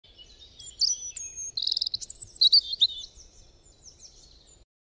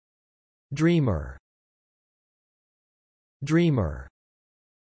Dreamer. Dreamer.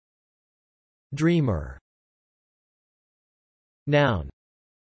 Dreamer. Noun.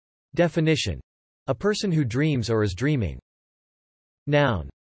 Definition. A person who dreams or is dreaming.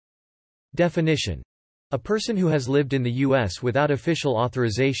 Noun. Definition. A person who has lived in the U.S. without official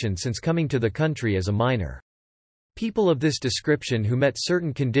authorization since coming to the country as a minor. People of this description who met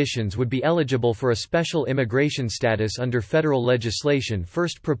certain conditions would be eligible for a special immigration status under federal legislation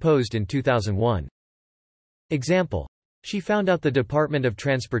first proposed in 2001. Example. She found out the Department of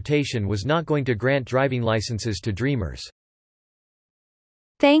Transportation was not going to grant driving licenses to dreamers.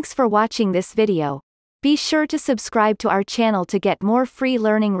 Thanks for watching this video. Be sure to subscribe to our channel to get more free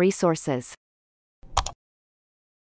learning resources.